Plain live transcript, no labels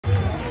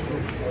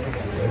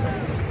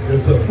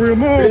Yes, sir. Free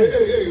them all.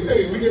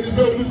 Hey, we get this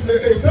revolution.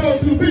 Hey, power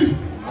to the people.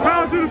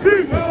 Power to the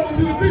people. Power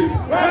to the people.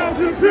 Power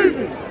to the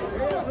people.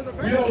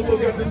 We also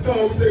got this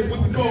call. We say,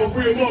 what's the call?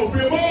 Free them all.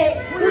 Free them all.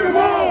 Free them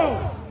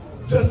all.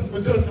 Justice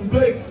for Justin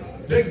Blake.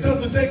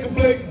 Justice for Jacob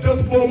Blake.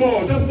 Justice for them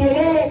all. Justice for them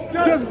all.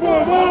 Justice for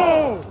them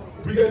all.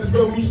 We got this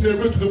revolutionary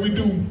ritual that we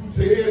do.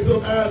 Say heads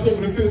up, eyes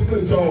open, and fist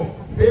clench, y'all.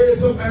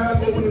 Heads up,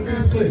 eyes open, and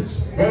fist clench.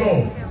 Right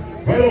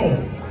on. Right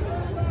on.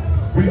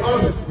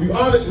 We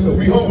honored, and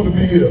we humble to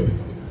be here.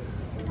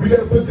 We got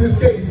to put this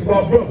case of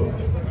our brother,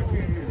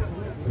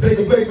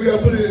 Jacob Blake, we got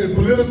to put it in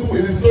political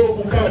and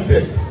historical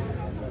context.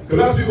 A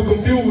lot of people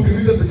confused because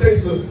it's just a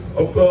case of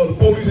the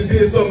police that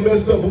did something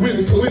messed up, but we're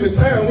in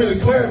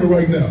the climate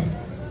right now.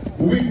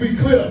 But we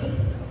clear.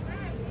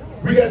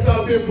 We got to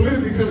stop being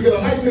politically clear. We got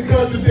to heighten the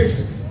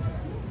contradictions.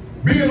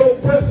 Being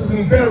oppressors and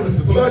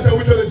embarrassers. So a lot of times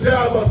we try to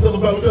jive ourselves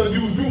about, we try to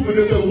use youth and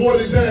then try to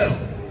water it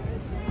down.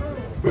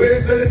 But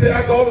they say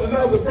alcohol is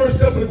now the first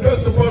step in the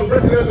justice department,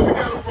 recognize that we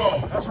got it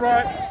from. That's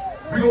right.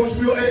 Ain't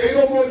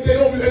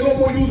no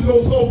more using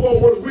those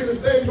so-called words. We're in the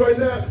stage right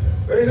now.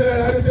 I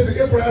just said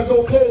the emperor has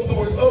no clothes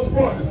on. It's up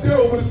front. It's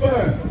terrible, but it's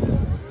fine.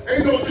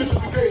 Ain't no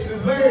gentrification.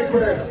 It's land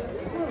grab.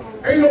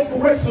 Ain't no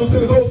correctional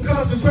centers. Those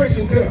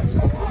concentration camps.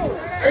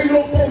 Ain't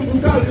no police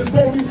brutality. It's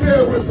police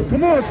terrorism.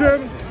 Come on,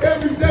 Chairman.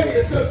 Every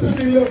day except to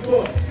be left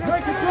for us.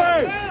 Make it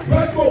play.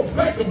 Black folks,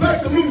 the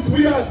black communities,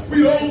 we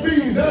the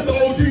OGs, not the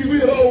OGs.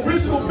 We are the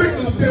original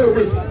victims of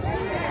terrorism.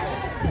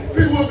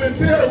 People have been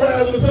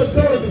terrorized with such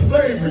terms as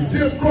slavery,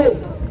 Jim Crow,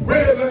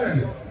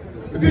 redlining.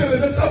 But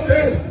then let's up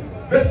there.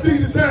 Let's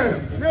seize the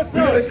time. Yes, we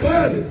gotta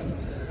climb it.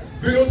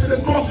 We gonna see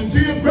that's crossing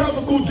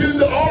geographical,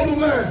 gender, all the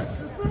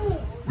lines.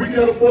 We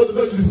can't afford the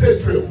luxury to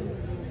set trip.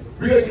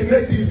 We gotta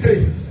connect these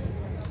cases.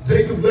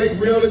 Jacob Blake,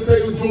 Breonna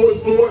Taylor, George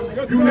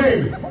Floyd, you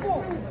name it.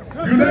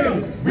 You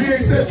name it. We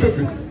ain't set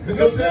tripping. You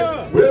know what I'm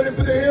saying? We gotta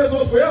put their hands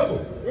on us forever.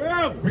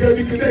 We gotta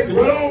be connected.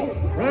 Right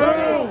on?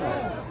 Right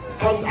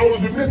on. I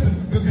was remiss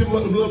to give them a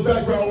little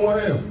background on who I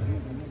am.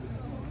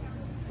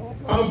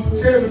 I'm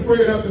Chairman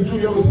Fred Hampton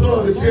Jr. I'm the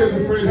son of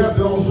Chairman Fred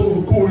Hampton,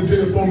 also recorded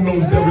Chairman formerly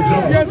known as Deborah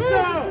Johnson. Yes,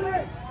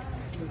 sir.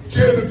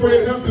 Chairman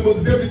Fred Hampton was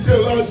the deputy chair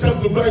of the large chapter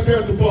of the Black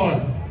Panther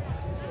Party.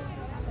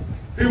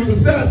 He was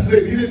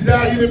assassinated. He didn't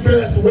die, he didn't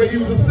pass away. He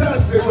was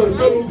assassinated by the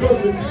federal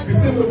government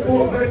December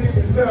 4th,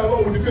 1969,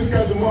 along with Defense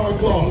Captain Mark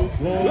Clark.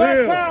 Long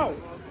live.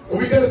 And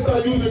we gotta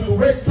start using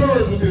correct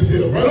terms with this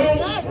here, right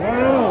on?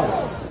 Right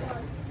on.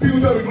 People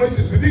try to relate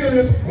to the deal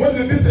is one of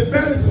the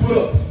disadvantages with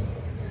us.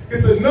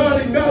 It's a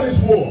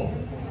non-acknowledged war.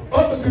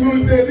 Other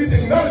communities, they at least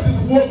acknowledge this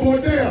war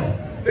going down.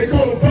 They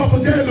call them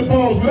propaganda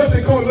bombs. With us,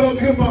 they call them love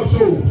hip-hop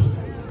shows.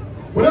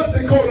 With us,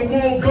 they call them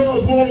war on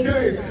guns, war on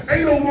gangs.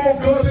 Ain't no war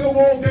on guns, ain't no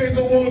war on gangs,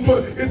 no war on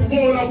drugs. It's a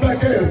war on our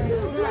black asses.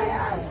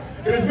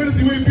 And as Minister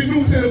UEP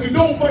News said, if we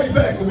don't fight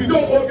back, if we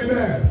don't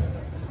organize,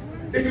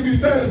 it can be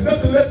found as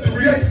nothing less than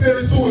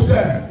reactionary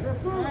suicide.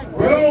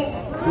 Right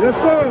on? Yes,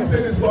 sir. Let me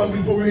say this part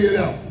before we head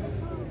out.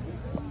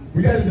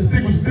 We got to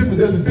distinguish the difference.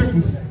 There's a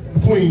difference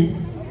between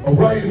a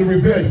riot and a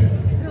rebellion.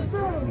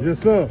 Yes,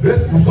 sir.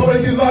 Before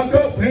they get locked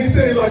up, they ain't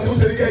say they locked up,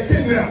 they said they got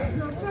kidnapped.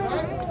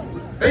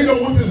 Ain't no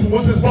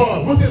what's his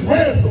bond, what's his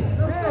ransom?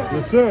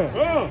 Yes, sir.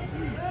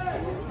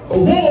 A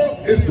war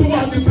is two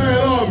occupying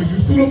armies. You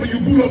suit up and you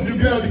boot up and you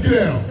get out to get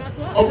down.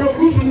 A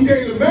revolution, you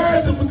gain the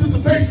massive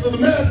participation of the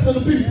masses of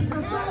the people.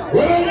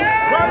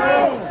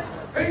 Right?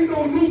 Ain't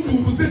no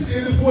neutral position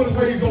in this war that's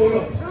based on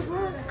us.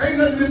 Ain't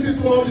nothing this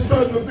is all just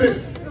trying to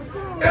defense.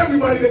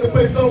 Everybody got to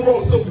play some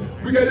role. So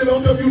we got to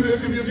know if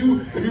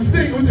you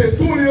sing, we say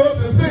 20 of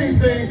us and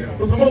sing,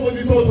 but some other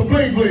you throw some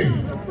bling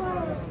bling.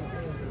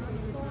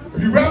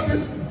 If you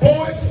rapping,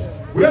 poets,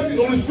 whatever,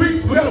 on the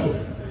streets, whatever. You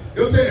know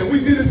what I'm saying? And we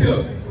did this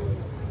here.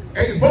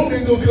 Ain't voting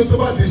ain't gonna get us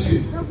about this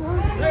shit.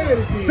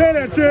 Say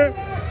that, Chair.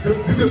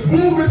 The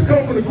movements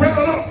come from the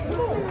ground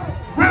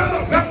up. Ground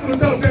up, not from the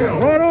top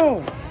down. Right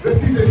on. Let's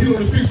keep that heat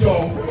on the streets,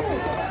 y'all.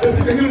 Let's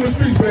get the heat on the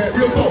streets, man.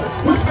 Real talk.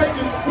 What's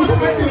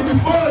making the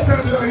response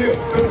happen out here?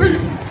 The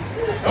people.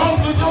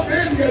 Also, up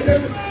there,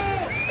 goddammit.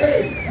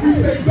 Hey, we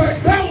say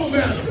black power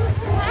matters.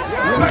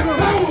 Black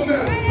power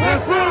matters.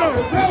 Yes, sir.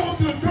 The power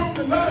to determine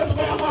the lives of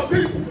all our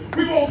people.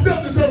 We want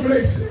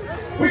self-determination.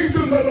 We ain't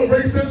talking about no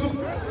racism.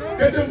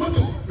 Goddamn, what's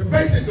the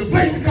basic, the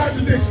blatant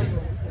contradiction?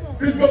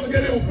 This brother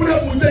got there, put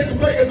up with Jacob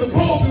Blake as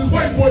opposed to this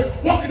white boy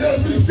walking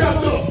down the street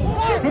strapped up.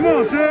 Come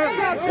on, Chair.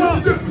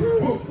 What's the difference?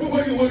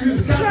 What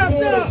he's a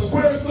Capricorn,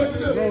 Aquarius, like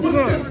this? What's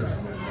the difference?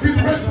 He's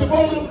a racist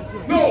voter?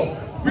 No.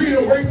 We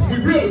ain't racist, we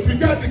realists. We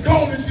got to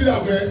call this shit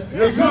out, man.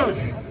 Yes, sir.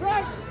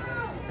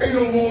 Ain't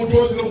no war on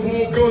drugs, no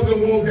war on guns, no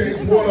war on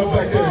gangs, war on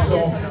black ass,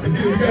 y'all. And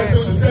then we got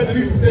to the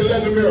Sandinista said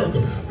Latin America.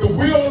 The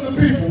will of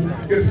the people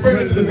is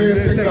greater than the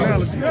man's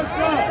technology. Yes,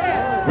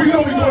 sir. We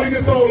know we're going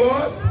against all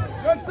odds.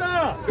 Yes,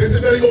 sir. They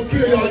said they're going to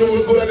kill y'all,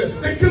 don't go down there.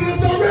 They killing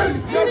us already.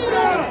 Yes,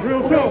 sir.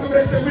 Real talk.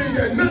 They said we ain't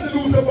got nothing to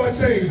lose up our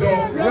chains,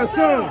 y'all. Yes,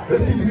 sir.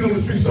 Let's keep the heat on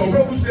the streets, y'all.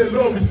 Revolutionary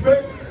love,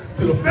 respect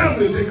to the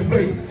family of Jacob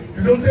Blake.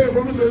 You know what I'm saying?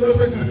 Revolutionary love,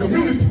 respect to the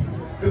community.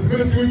 As the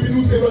Minister UEP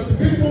News said about the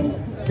people,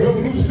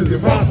 revolution is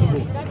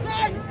impossible.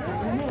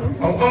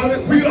 I'm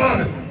honored. We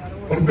honored.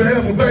 On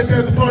behalf of Black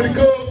Panther Party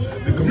Cubs,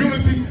 the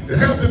community, the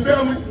Hampton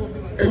family,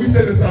 and we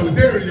stand in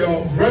solidarity,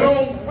 y'all. Right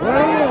on?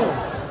 Right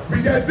on.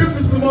 We got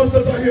differences amongst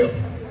us out here.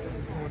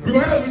 We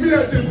don't have to be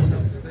that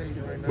differences.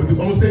 But I'm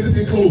going to say this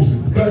in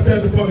closing. The Black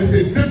Panther Party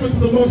said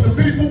differences amongst the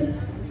people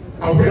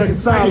are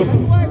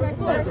reconcilable.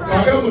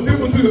 However,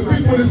 difference between the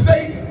people in the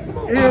state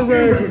are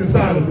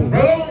irreconcilable.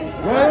 Right on?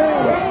 Right on.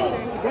 Right on?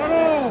 Right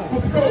on.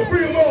 What's it called?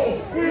 Free them all.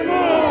 Free them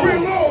all. Free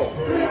them all.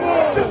 Free them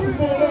all. Justice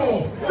for them all.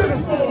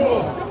 Justice for them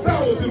all.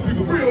 Power to the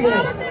people. Free them all.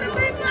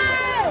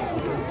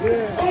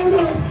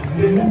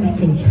 Lose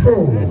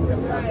control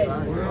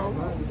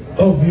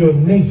of your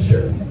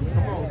nature.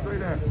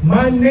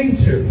 My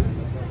nature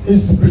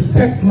is to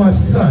protect my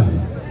son,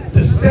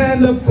 to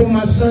stand up for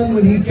my son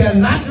when he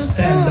cannot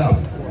stand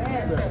up,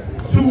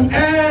 to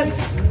ask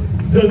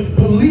the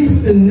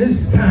police in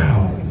this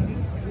town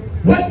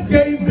what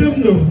gave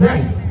them the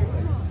right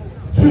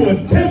to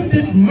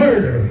attempted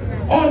murder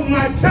on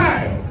my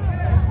child.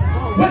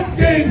 What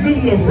gave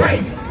them the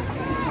right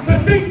to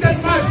think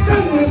that my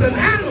son was an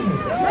animal?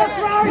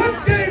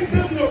 What gave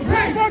them the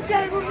right? What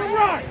gave them the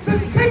right? To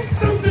take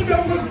something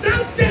that was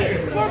not there?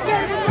 What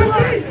gave them the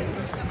right?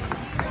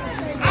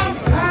 I'm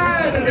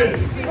tired of this.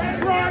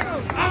 That's right.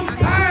 I'm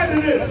tired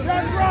of this.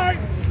 That's right.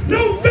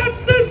 No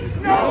justice.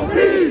 No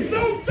peace.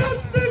 No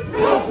justice.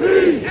 No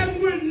peace.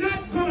 And we're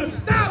not going to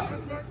stop.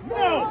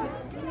 No.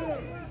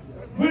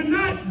 We're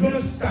not going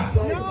to stop.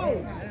 No.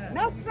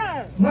 No,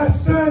 sir. My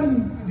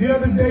son, the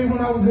other day when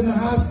I was in the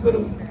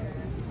hospital,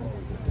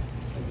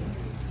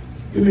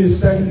 give me a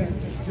second.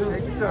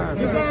 Take your time.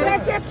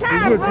 Take your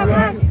time,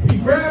 brother. He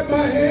grabbed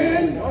my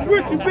hand. I'm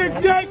with you, Big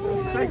Jake.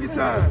 Take your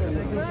time.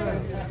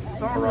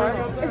 It's all right.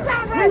 It's all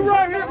right. We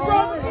right here,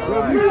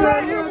 brother. We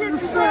right here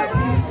with you, man. He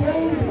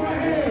closed my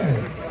hand.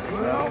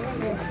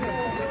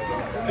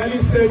 And he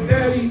said,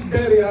 Daddy,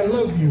 I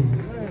love you.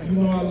 You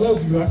know, I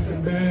love you. I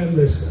said, man,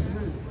 listen.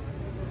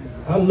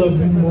 I love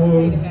you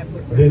more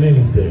than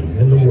anything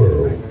in the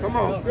world. Come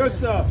on. Good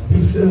stuff.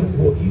 He said,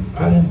 well,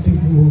 I didn't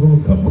think you were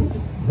going to come.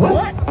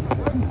 What?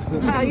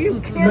 Are you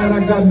kidding Man, I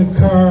me? got in the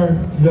car,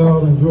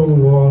 y'all, and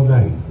drove all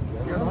night.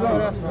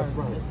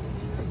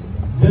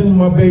 Then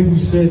my baby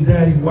said,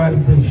 Daddy, why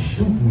did they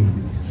shoot me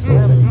so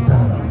many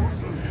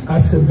times? I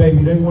said,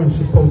 baby, they weren't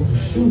supposed to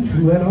shoot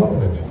you at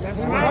all.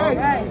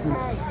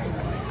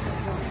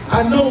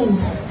 I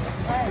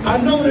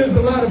know there's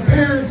a lot of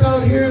parents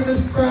out here in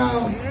this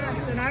crowd.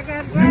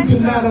 You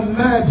cannot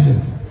imagine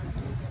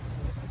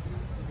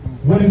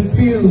what it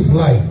feels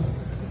like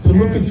to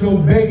look at your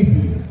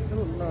baby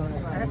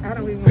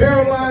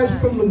paralyzed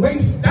from the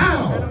waist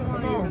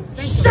down,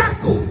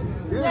 shackled,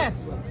 Yes.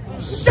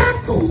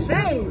 shackled.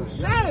 Shame.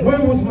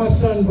 Where was my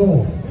son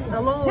going?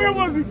 Where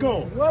was he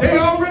going? They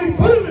already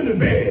put him in the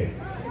bed.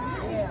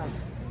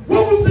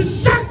 What was the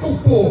shackle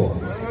for?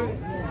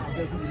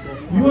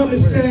 You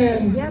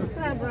understand Yes,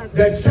 sir, brother.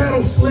 that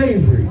chattel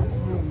slavery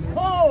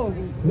Oh.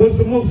 was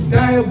the most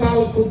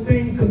diabolical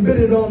thing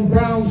committed on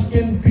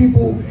brown-skinned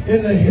people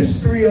in the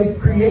history of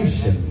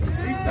creation.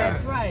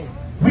 That's right.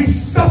 We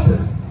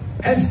suffered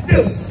and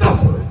still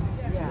suffer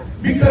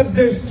because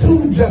there's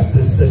two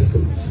justice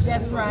systems.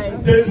 That's right.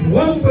 There's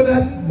one for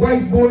that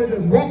white boy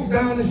that walked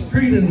down the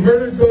street and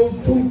murdered those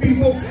two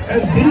people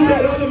and blew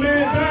that other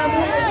man's arm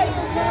off.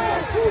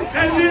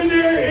 And then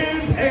there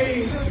is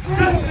a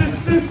justice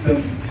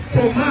system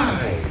for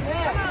mine.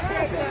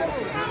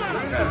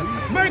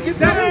 Make it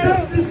That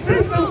down. justice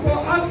system for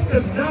us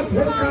does not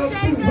work out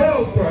too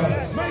well for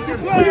us.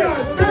 We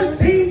are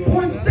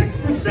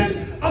 13.6%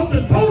 of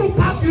the total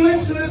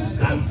population of this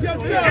country.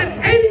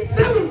 And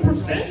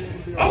 87%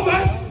 of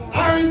us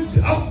are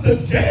of the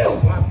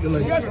jail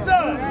population. Yes,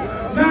 sir.